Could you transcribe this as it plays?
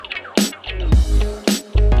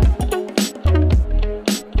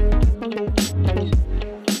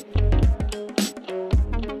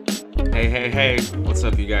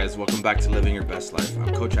What's up, you guys? Welcome back to Living Your Best Life.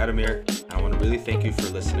 I'm Coach Adamir, and I want to really thank you for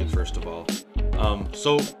listening, first of all.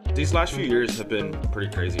 So these last few years have been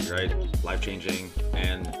pretty crazy, right? Life-changing,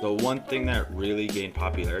 and the one thing that really gained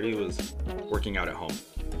popularity was working out at home.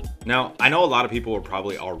 Now, I know a lot of people are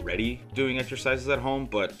probably already doing exercises at home,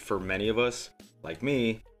 but for many of us, like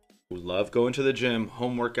me, who love going to the gym,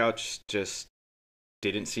 home workouts just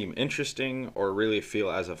didn't seem interesting or really feel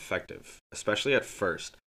as effective, especially at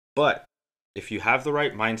first. But if you have the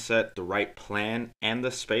right mindset, the right plan, and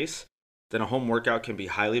the space, then a home workout can be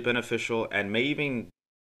highly beneficial and may even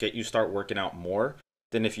get you start working out more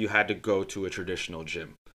than if you had to go to a traditional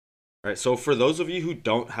gym. All right, so for those of you who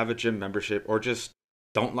don't have a gym membership or just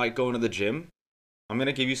don't like going to the gym, I'm going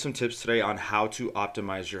to give you some tips today on how to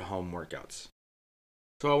optimize your home workouts.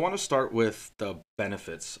 So I want to start with the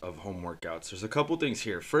benefits of home workouts. There's a couple things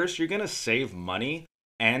here. First, you're going to save money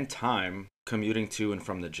and time commuting to and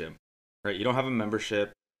from the gym. Right, you don't have a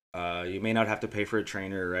membership, you may not have to pay for a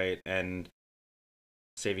trainer, right? And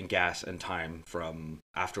saving gas and time from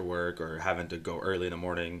after work or having to go early in the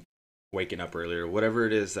morning, waking up earlier, whatever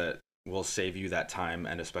it is that will save you that time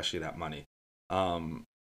and especially that money.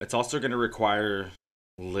 It's also going to require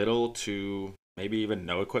little to maybe even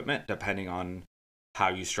no equipment, depending on how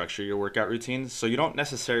you structure your workout routines. So you don't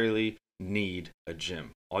necessarily need a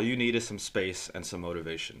gym. All you need is some space and some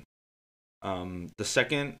motivation. The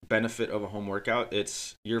second benefit of a home workout,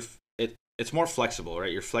 it's more flexible,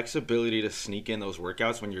 right? Your flexibility to sneak in those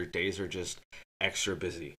workouts when your days are just extra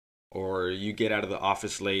busy, or you get out of the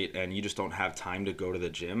office late and you just don't have time to go to the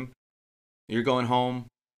gym. You're going home,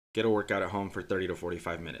 get a workout at home for 30 to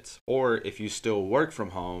 45 minutes. Or if you still work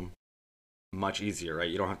from home, much easier, right?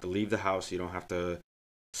 You don't have to leave the house, you don't have to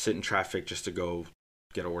sit in traffic just to go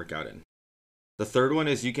get a workout in. The third one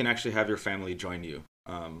is you can actually have your family join you.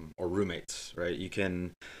 Or roommates, right? You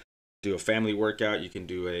can do a family workout, you can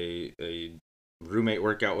do a roommate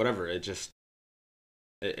workout, whatever.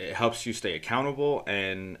 It helps you stay accountable,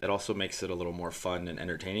 and it also makes it a little more fun and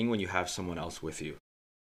entertaining when you have someone else with you.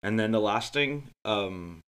 And then the last thing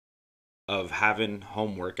of having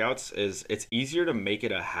home workouts is it's easier to make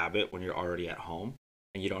it a habit when you're already at home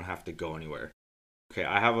and you don't have to go anywhere. Okay,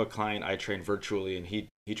 I have a client I train virtually, and he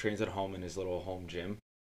trains at home in his little home gym.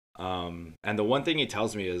 And the one thing he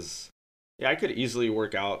tells me is, yeah, I could easily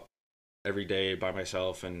work out every day by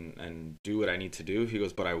myself and do what I need to do. He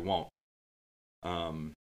goes, but I won't.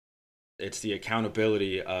 It's the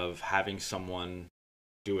accountability of having someone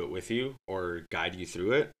do it with you or guide you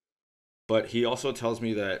through it. But he also tells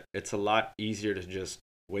me that it's a lot easier to just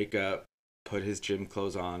wake up, put his gym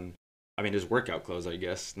clothes on. I mean, his workout clothes, I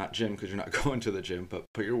guess, not gym because you're not going to the gym, but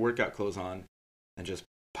put your workout clothes on and just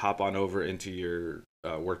pop on over into your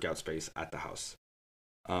workout space at the house.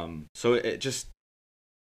 So it just,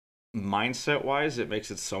 mindset wise, it makes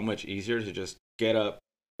it so much easier to just get up,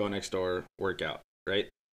 go next door, work out, right?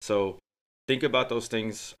 So think about those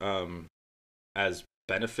things as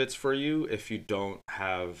benefits for you if you don't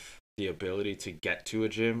have the ability to get to a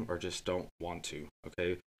gym or just don't want to.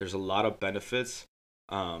 Okay, there's a lot of benefits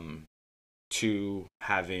to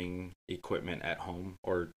having equipment at home,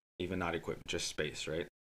 or even not equipment, just space, right?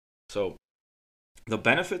 So the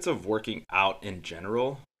benefits of working out in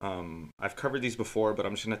general, I've covered these before, but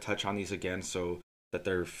I'm just going to touch on these again so that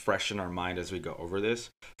they're fresh in our mind as we go over this.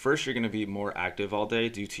 First, you're going to be more active all day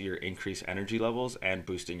due to your increased energy levels and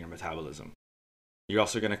boosting your metabolism. You're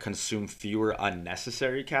also going to consume fewer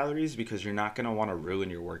unnecessary calories because you're not going to want to ruin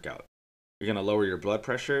your workout. You're going to lower your blood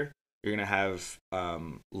pressure. You're going to have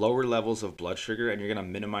lower levels of blood sugar, and you're going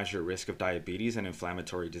to minimize your risk of diabetes and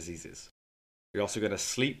inflammatory diseases. You're also going to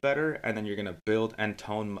sleep better, and then you're going to build and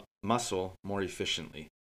tone muscle more efficiently.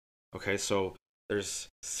 Okay, so there's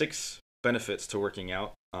 6 benefits to working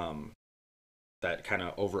out that kind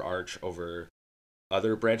of overarch over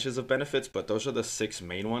other branches of benefits, but those are the 6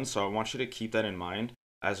 main ones. So I want you to keep that in mind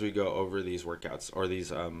as we go over these workouts, or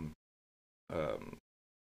these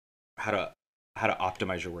how to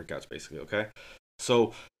optimize your workouts, basically. Okay,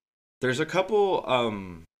 so there's a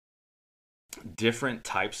couple different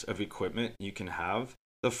types of equipment you can have.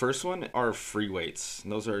 The first one are free weights.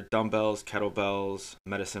 And those are dumbbells, kettlebells,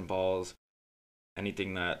 medicine balls,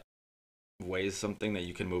 anything that weighs something that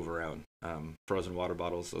you can move around. Frozen water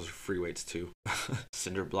bottles, those are free weights too.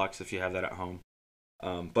 Cinder blocks if you have that at home.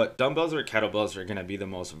 But dumbbells or kettlebells are going to be the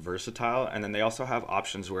most versatile, and then they also have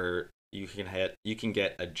options where you can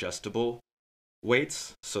get adjustable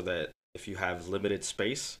weights, so that if you have limited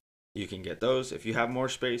space, you can get those. If you have more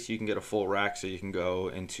space, you can get a full rack, so you can go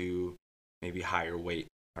into maybe higher weight.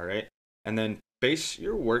 All right. And then base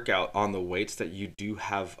your workout on the weights that you do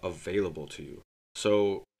have available to you.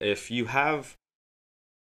 So if you have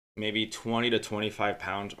maybe 20 to 25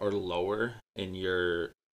 pounds or lower in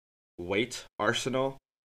your weight arsenal,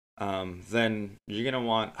 then you're going to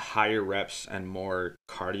want higher reps and more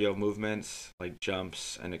cardio movements like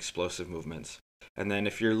jumps and explosive movements. And then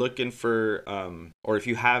if you're looking for, or if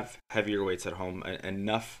you have heavier weights at home,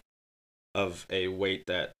 enough of a weight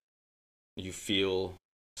that you feel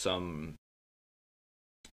some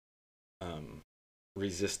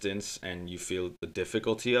resistance and you feel the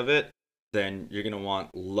difficulty of it, then you're going to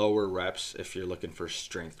want lower reps if you're looking for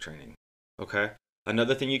strength training. Okay.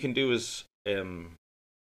 Another thing you can do is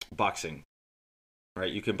boxing,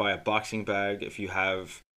 right? You can buy a boxing bag. If you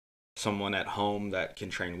have someone at home that can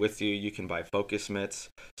train with you, you can buy focus mitts.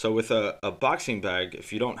 So with a boxing bag,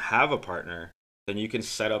 if you don't have a partner, then you can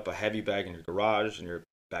set up a heavy bag in your garage, in your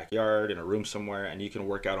backyard, in a room somewhere, and you can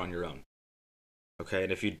work out on your own. Okay.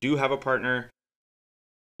 And if you do have a partner,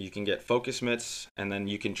 you can get focus mitts and then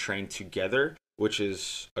you can train together, which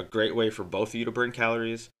is a great way for both of you to burn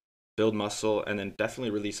calories, build muscle, and then definitely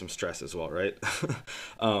release some stress as well, right?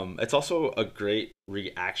 It's also a great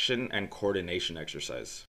reaction and coordination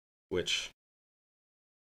exercise, which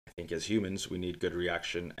I think as humans, we need good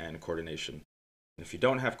reaction and coordination. And if you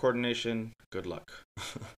don't have coordination, good luck.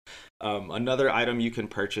 Another item you can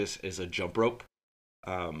purchase is a jump rope.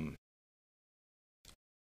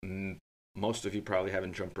 Most of you probably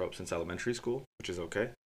haven't jumped rope since elementary school, which is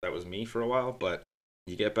okay. That was me for a while, but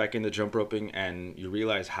you get back into jump roping and you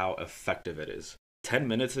realize how effective it is. 10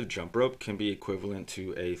 minutes of jump rope can be equivalent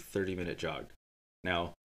to a 30-minute jog.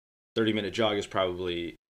 Now, 30-minute jog is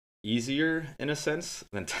probably easier in a sense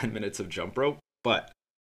than 10 minutes of jump rope, but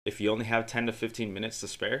if you only have 10 to 15 minutes to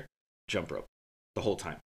spare, jump rope the whole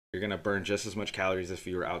time. You're going to burn just as much calories as if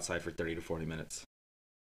you were outside for 30 to 40 minutes.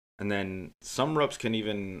 And then some ropes can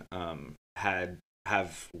even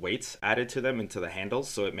have weights added to them into the handles,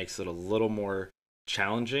 so it makes it a little more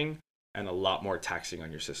challenging and a lot more taxing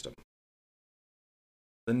on your system.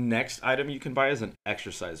 The next item you can buy is an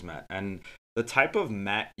exercise mat, and the type of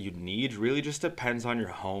mat you need really just depends on your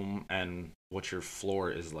home and what your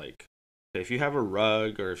floor is like. If you have a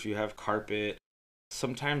rug or if you have carpet,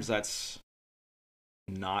 sometimes that's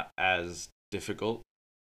not as difficult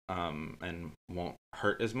and won't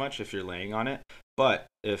hurt as much if you're laying on it. But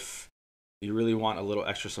if you really want a little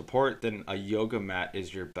extra support, then a yoga mat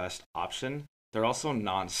is your best option. They're also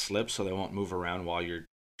non-slip, so they won't move around while you're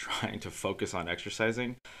trying to focus on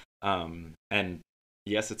exercising. And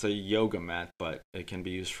yes, it's a yoga mat, but it can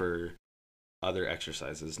be used for other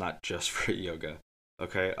exercises, not just for yoga.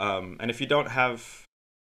 Okay. And if you don't have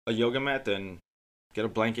a yoga mat, then get a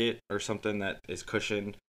blanket or something that is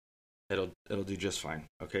cushioned. It'll do just fine.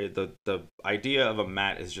 Okay. The idea of a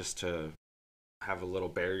mat is just to have a little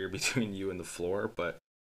barrier between you and the floor, but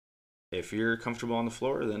if you're comfortable on the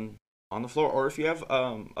floor, then on the floor. Or if you have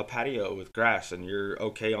a patio with grass and you're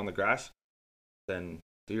okay on the grass, then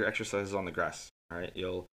do your exercises on the grass. All right.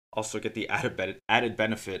 You'll also get the added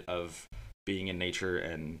benefit of being in nature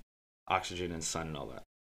and oxygen and sun and all that.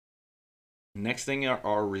 Next thing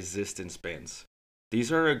are resistance bands.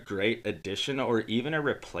 These are a great addition or even a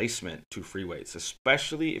replacement to free weights,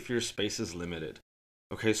 especially if your space is limited.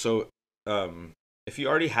 Okay, so if you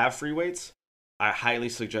already have free weights, I highly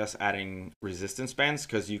suggest adding resistance bands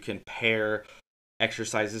because you can pair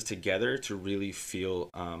exercises together to really feel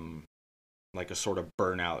like a sort of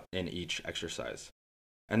burnout in each exercise.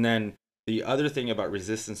 And then the other thing about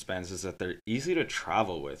resistance bands is that they're easy to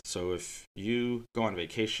travel with. So if you go on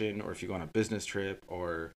vacation or if you go on a business trip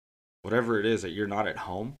or whatever it is that you're not at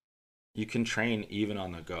home, you can train even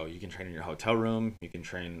on the go. You can train in your hotel room. You can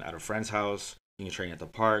train at a friend's house. You can train at the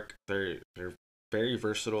park. They're very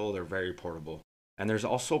versatile. They're very portable. And there's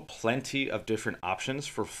also plenty of different options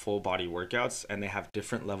for full body workouts, and they have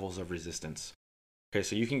different levels of resistance. Okay,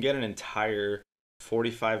 so you can get an entire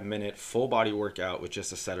 45-minute full body workout with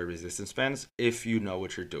just a set of resistance bands if you know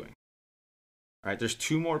what you're doing. All right, there's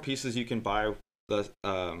two more pieces you can buy. The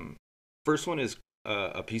first one is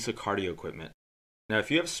a piece of cardio equipment. Now,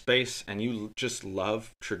 if you have space and you just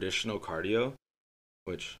love traditional cardio,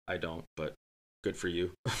 which I don't, but good for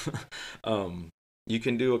you, you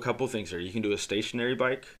can do a couple things here. You can do a stationary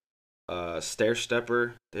bike, stair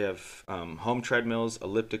stepper. They have home treadmills,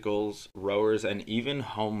 ellipticals, rowers, and even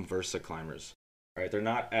home Versa climbers. All right, they're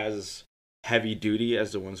not as heavy duty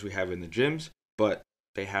as the ones we have in the gyms, but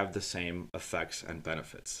they have the same effects and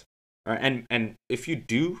benefits. All right, and if you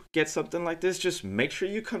do get something like this, just make sure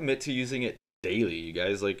you commit to using it daily, you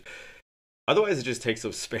guys. Like, otherwise it just takes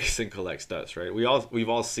up space and collects dust, right? We've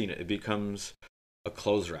all seen it. It becomes a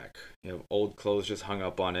clothes rack. You have old clothes just hung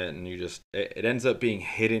up on it, and it ends up being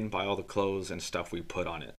hidden by all the clothes and stuff we put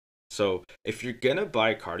on it. So if you're gonna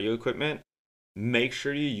buy cardio equipment, make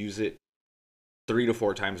sure you use it 3 to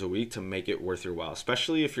 4 times a week to make it worth your while,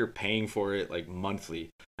 especially if you're paying for it like monthly.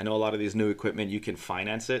 I know a lot of these new equipment, you can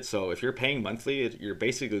finance it. So if you're paying monthly, you're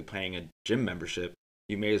basically paying a gym membership.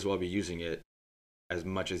 You may as well be using it as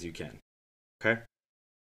much as you can. Okay.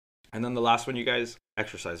 And then the last one, you guys,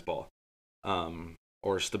 exercise ball,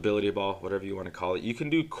 or stability ball, whatever you want to call it. You can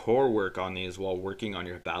do core work on these while working on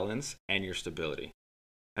your balance and your stability.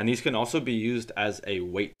 And these can also be used as a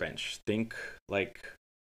weight bench. Think like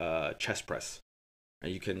chest press.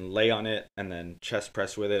 You can lay on it and then chest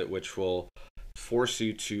press with it, which will force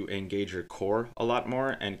you to engage your core a lot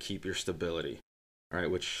more and keep your stability, all right,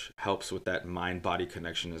 which helps with that mind-body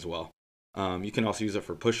connection as well. You can also use it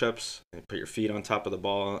for push-ups. Put your feet on top of the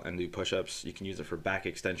ball and do push-ups. You can use it for back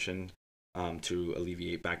extension to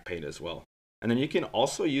alleviate back pain as well. And then you can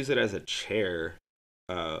also use it as a chair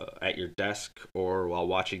at your desk or while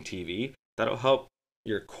watching TV. That'll help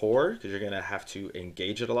your core because you're going to have to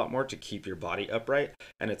engage it a lot more to keep your body upright.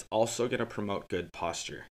 And it's also going to promote good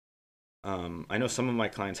posture. I know some of my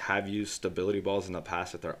clients have used stability balls in the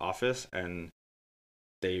past at their office, and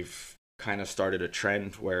they've kind of started a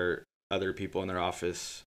trend where other people in their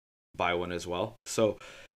office buy one as well. So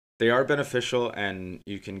they are beneficial and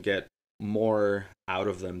you can get more out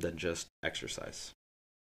of them than just exercise.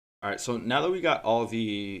 All right, so now that we got all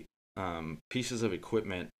the pieces of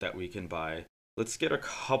equipment that we can buy, let's get a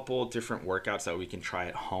couple different workouts that we can try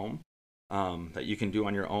at home that you can do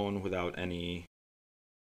on your own without any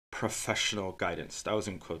professional guidance. That was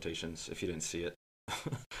in quotations if you didn't see it.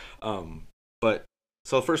 But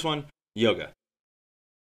so the first one, yoga.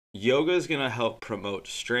 Yoga is going to help promote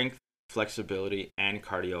strength, flexibility, and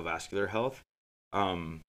cardiovascular health.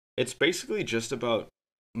 It's basically just about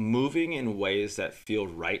moving in ways that feel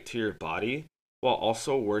right to your body while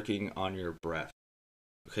also working on your breath.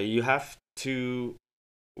 Okay, you have to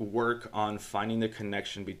work on finding the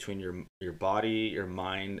connection between your body, your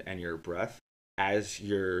mind, and your breath as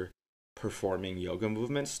you're performing yoga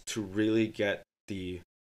movements to really get the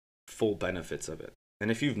full benefits of it. And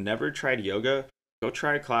if you've never tried yoga, go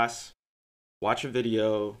try a class, watch a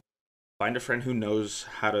video, find a friend who knows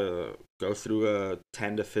how to go through a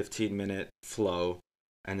 10 to 15 minute flow,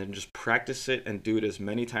 and then just practice it and do it as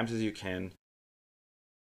many times as you can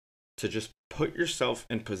to just put yourself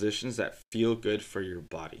in positions that feel good for your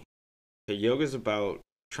body. Okay, yoga is about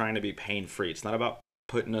trying to be pain-free. It's not about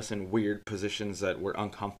putting us in weird positions that we're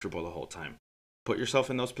uncomfortable the whole time. Put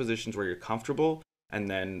yourself in those positions where you're comfortable and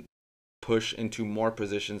then push into more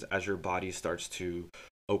positions as your body starts to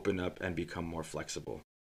open up and become more flexible.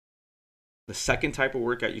 The second type of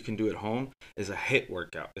workout you can do at home is a HIIT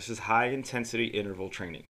workout. This is high intensity interval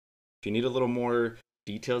training. If you need a little more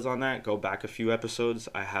details on that, go back a few episodes.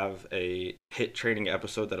 I have a HIIT training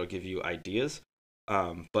episode that'll give you ideas.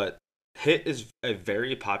 But HIIT is a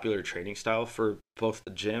very popular training style for both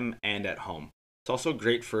the gym and at home. It's also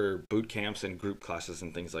great for boot camps and group classes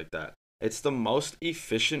and things like that. It's the most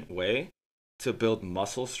efficient way to build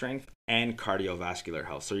muscle strength and cardiovascular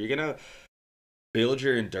health. So you're going to build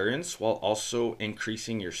your endurance while also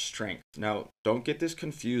increasing your strength. Now, don't get this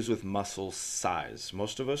confused with muscle size.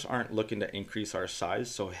 Most of us aren't looking to increase our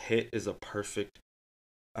size, so HIIT is a perfect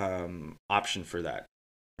option for that.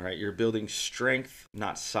 All right, you're building strength,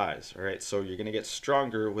 not size. All right, so you're going to get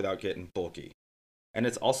stronger without getting bulky. And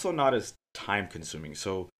it's also not as time consuming.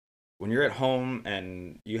 So when you're at home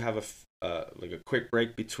and you have like a quick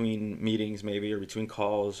break between meetings maybe, or between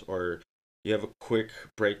calls, or you have a quick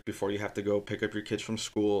break before you have to go pick up your kids from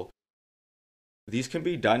school, these can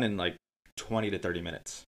be done in like 20 to 30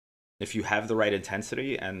 minutes. If you have the right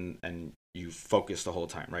intensity and you focus the whole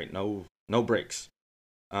time, right? No breaks.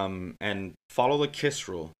 And follow the KISS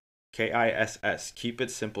rule, KISS. Keep it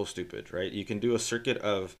simple, stupid, right? You can do a circuit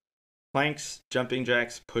of planks, jumping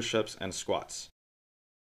jacks, push-ups, and squats.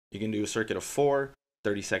 You can do a circuit of 4,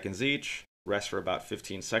 30 seconds each, rest for about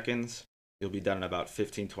 15 seconds. You'll be done in about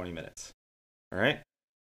 15-20 minutes. All right.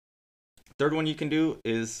 Third one you can do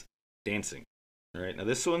is dancing. All right. Now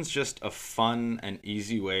this one's just a fun and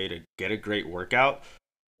easy way to get a great workout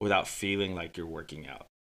without feeling like you're working out.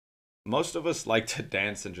 Most of us like to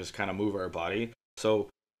dance and just kind of move our body. So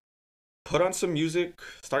put on some music,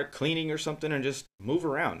 start cleaning or something, and just move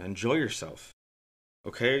around. Enjoy yourself.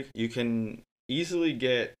 Okay. You can easily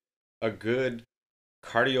get a good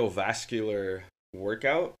cardiovascular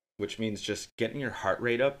workout, which means just getting your heart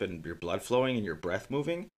rate up and your blood flowing and your breath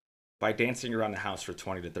moving by dancing around the house for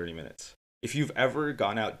 20 to 30 minutes. If you've ever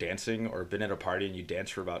gone out dancing or been at a party and you dance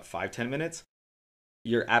for about 5-10 minutes,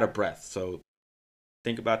 you're out of breath. So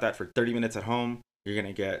think about that for 30 minutes at home. You're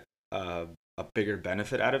going to get a bigger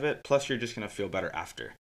benefit out of it. Plus, you're just going to feel better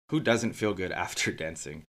after. Who doesn't feel good after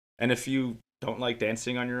dancing? And if you don't like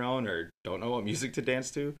dancing on your own or don't know what music to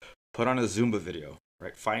dance to, put on a Zumba video,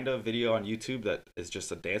 right? Find a video on YouTube that is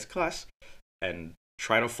just a dance class and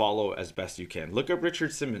try to follow as best you can. Look up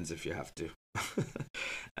Richard Simmons if you have to.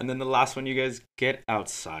 And then the last one, you guys, get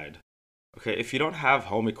outside. Okay, if you don't have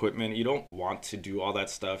home equipment, you don't want to do all that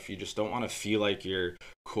stuff, you just don't want to feel like you're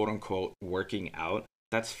quote unquote working out,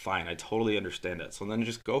 that's fine. I totally understand that. So then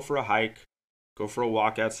just go for a hike, go for a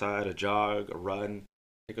walk outside, a jog, a run,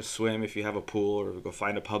 take a swim if you have a pool, or go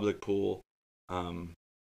find a public pool.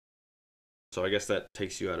 So I guess that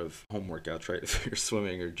takes you out of home workouts, right? If you're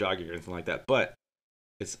swimming or jogging or anything like that. But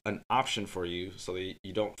it's an option for you so that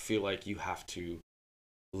you don't feel like you have to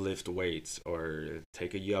lift weights or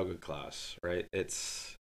take a yoga class, right?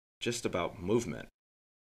 It's just about movement.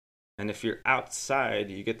 And if you're outside,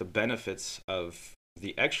 you get the benefits of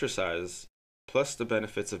the exercise plus the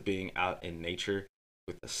benefits of being out in nature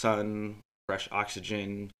with the sun, fresh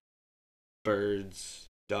oxygen, birds,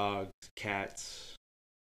 dogs, cats,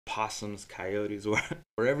 possums, coyotes,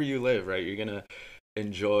 wherever you live, right? You're gonna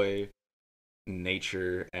enjoy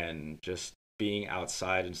nature and just being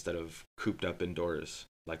outside instead of cooped up indoors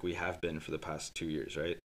like we have been for the past 2 years,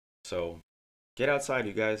 right? So get outside,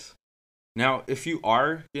 you guys. Now, if you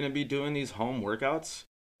are gonna be doing these home workouts,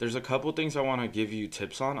 there's a couple things I want to give you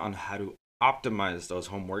tips on how to optimize those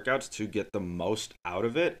home workouts to get the most out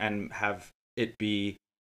of it and have it be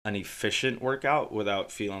an efficient workout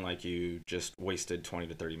without feeling like you just wasted 20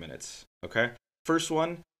 to 30 minutes. Okay? First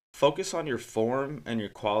one, focus on your form and your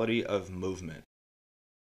quality of movement.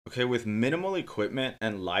 Okay, with minimal equipment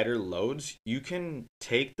and lighter loads, you can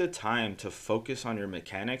take the time to focus on your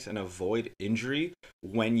mechanics and avoid injury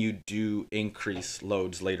when you do increase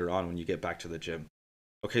loads later on when you get back to the gym.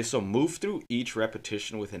 Okay, so move through each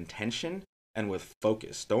repetition with intention and with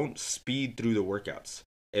focus. Don't speed through the workouts.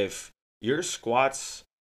 If your squats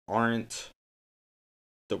aren't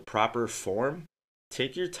the proper form,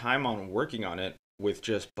 take your time on working on it with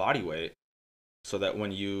just body weight so that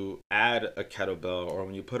when you add a kettlebell or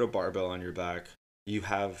when you put a barbell on your back, you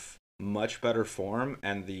have much better form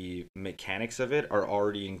and the mechanics of it are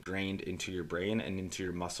already ingrained into your brain and into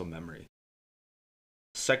your muscle memory.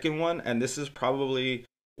 Second one, and this is probably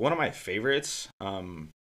one of my favorites.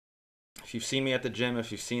 If you've seen me at the gym,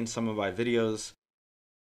 if you've seen some of my videos,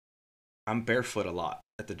 I'm barefoot a lot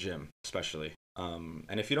at the gym, especially.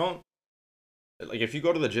 And if you don't, like, if you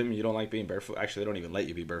go to the gym and you don't like being barefoot, actually, they don't even let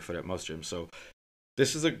you be barefoot at most gyms. So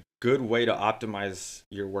this is a good way to optimize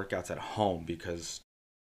your workouts at home because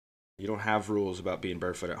you don't have rules about being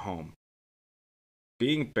barefoot at home.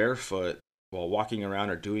 Being barefoot while walking around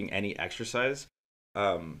or doing any exercise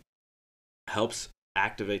helps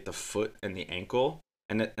activate the foot and the ankle,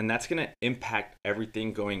 and that's going to impact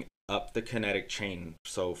everything going up the kinetic chain.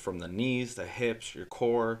 So from the knees, the hips, your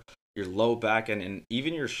core, your low back, and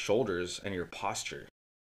even your shoulders and your posture.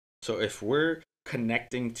 So if we're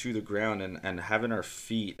connecting to the ground and having our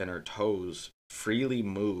feet and our toes freely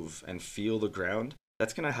move and feel the ground,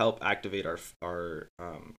 that's going to help activate our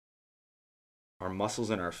muscles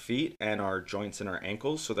in our feet and our joints in our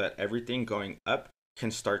ankles so that everything going up can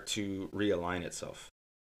start to realign itself.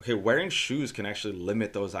 Okay, wearing shoes can actually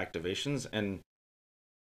limit those activations, and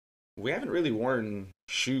we haven't really worn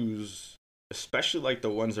shoes, especially like the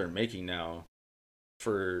ones they're making now,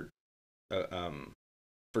 for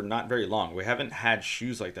not very long. We haven't had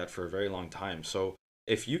shoes like that for a very long time. So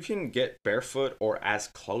if you can get barefoot or as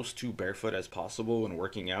close to barefoot as possible when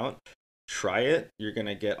working out, try it. You're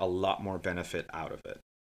gonna get a lot more benefit out of it.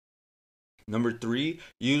 Number 3,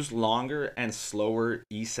 use longer and slower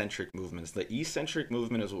eccentric movements. The eccentric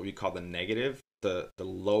movement is what we call the negative, the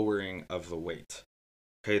lowering of the weight.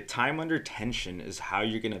 Okay, time under tension is how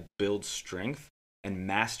you're going to build strength and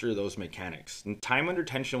master those mechanics. And time under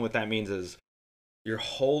tension, what that means is you're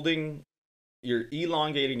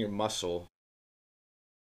elongating your muscle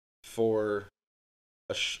for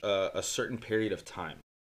a certain period of time.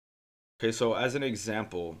 Okay, so as an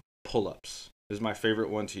example, pull-ups is my favorite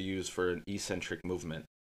one to use for an eccentric movement.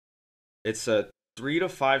 It's a 3 to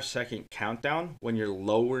 5 second countdown when you're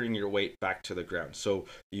lowering your weight back to the ground. So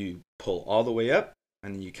you pull all the way up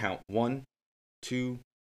and then you count 1, 2,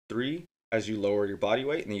 3 as you lower your body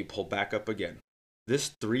weight, and then you pull back up again.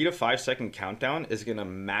 This 3 to 5 second countdown is going to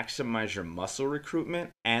maximize your muscle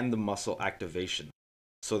recruitment and the muscle activation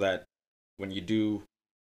so that when you do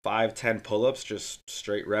 5, 10 pull-ups, just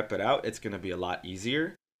straight rep it out, it's going to be a lot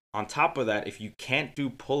easier. On top of that, if you can't do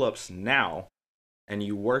pull-ups now and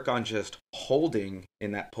you work on just holding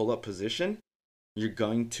in that pull-up position, you're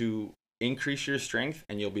going to increase your strength,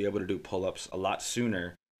 and you'll be able to do pull-ups a lot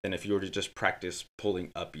sooner than if you were to just practice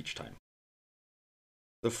pulling up each time.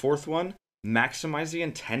 The fourth one, maximize the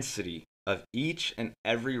intensity of each and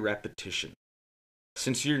every repetition.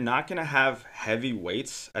 Since you're not going to have heavy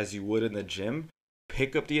weights as you would in the gym,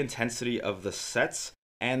 pick up the intensity of the sets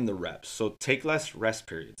and the reps. So take less rest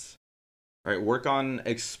periods. Right, work on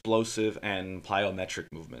explosive and plyometric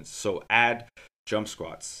movements. So add jump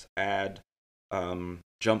squats, add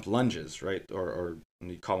jump lunges, right? Or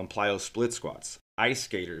you call them plyo split squats, ice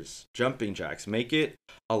skaters, jumping jacks. Make it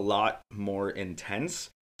a lot more intense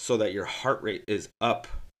so that your heart rate is up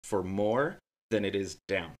for more than it is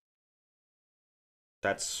down.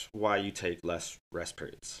 That's why you take less rest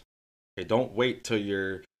periods. Okay, don't wait till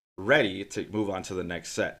you're ready to move on to the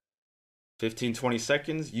next set. 15-20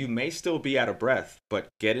 seconds, you may still be out of breath, but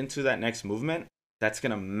get into that next movement. That's going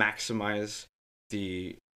to maximize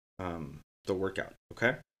the workout,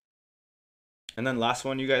 okay? And then last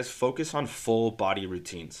one, you guys, focus on full body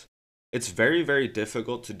routines. It's very, very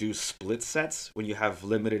difficult to do split sets when you have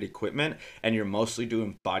limited equipment and you're mostly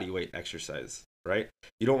doing body weight exercise, right?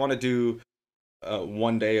 You don't want to do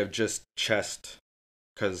one day of just chest,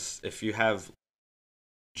 because if you have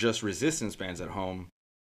just resistance bands at home,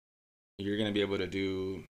 you're going to be able to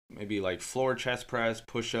do maybe like floor chest press,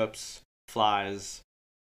 push-ups, flies,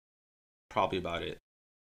 probably about it.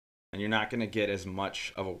 And you're not going to get as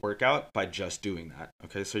much of a workout by just doing that.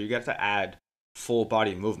 Okay, so you have to add full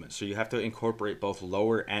body movement. So you have to incorporate both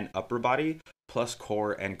lower and upper body plus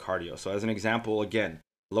core and cardio. So as an example, again,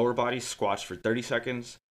 lower body squats for 30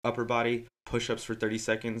 seconds, upper body push-ups for 30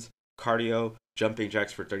 seconds, cardio, jumping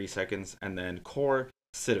jacks for 30 seconds, and then core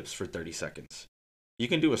sit-ups for 30 seconds. You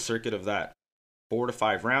can do a circuit of that, 4 to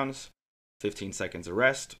 5 rounds, 15 seconds of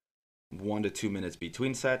rest, 1 to 2 minutes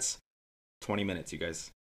between sets, 20 minutes, you guys.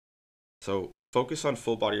 So focus on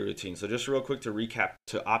full body routine. So just real quick to recap,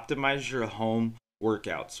 to optimize your home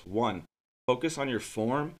workouts. 1, focus on your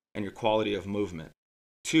form and your quality of movement.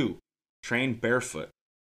 2, train barefoot.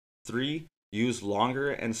 3, use longer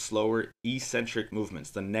and slower eccentric movements,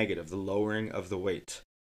 the negative, the lowering of the weight.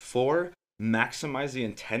 4, maximize the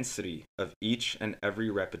intensity of each and every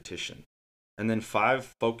repetition. And then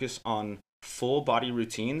 5, focus on full body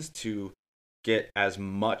routines to get as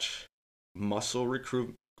much muscle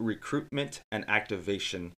recruitment and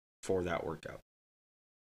activation for that workout.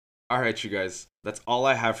 All right, you guys, that's all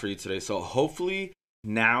I have for you today. So hopefully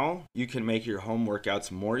now you can make your home workouts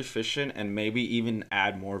more efficient and maybe even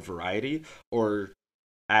add more variety or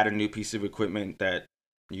add a new piece of equipment that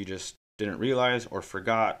you just didn't realize or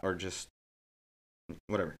forgot or just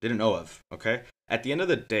whatever, didn't know of, okay? At the end of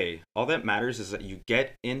the day, all that matters is that you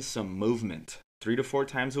get in some movement 3 to 4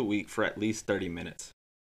 times a week for at least 30 minutes.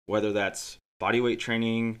 Whether that's bodyweight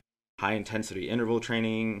training, high intensity interval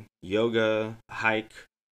training, yoga, hike,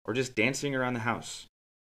 or just dancing around the house.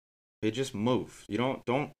 They just move. You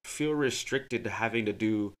don't feel restricted to having to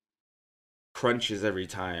do crunches every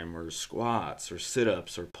time or squats or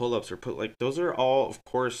sit-ups or pull-ups or those are all, of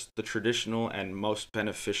course, the traditional and most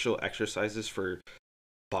beneficial exercises for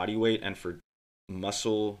body weight and for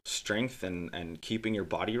muscle strength and keeping your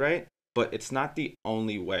body right, but it's not the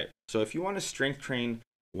only way. So if you want to strength train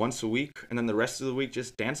once a week and then the rest of the week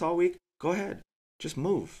just dance all week, go ahead, just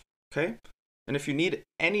move, okay? And if you need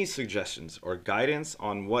any suggestions or guidance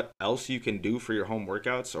on what else you can do for your home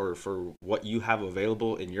workouts or for what you have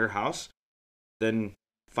available in your house, then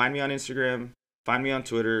find me on Instagram, find me on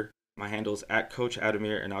Twitter. My handle's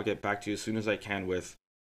 @CoachAdamir, and I'll get back to you as soon as I can with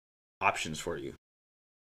options for you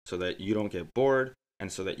so that you don't get bored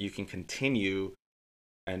and so that you can continue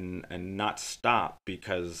and not stop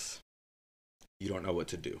because you don't know what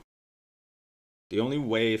to do. The only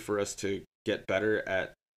way for us to get better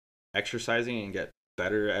at exercising and get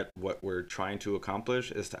better at what we're trying to accomplish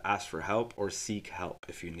is to ask for help or seek help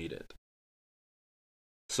if you need it.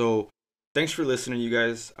 So thanks for listening, you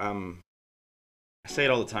guys. I say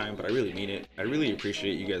it all the time, but I really mean it. I really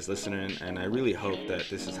appreciate you guys listening, and I really hope that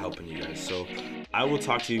this is helping you guys. So I will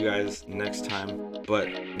talk to you guys next time. But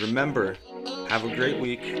remember, have a great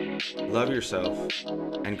week, love yourself,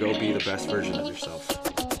 and go be the best version of yourself.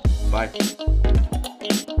 Bye.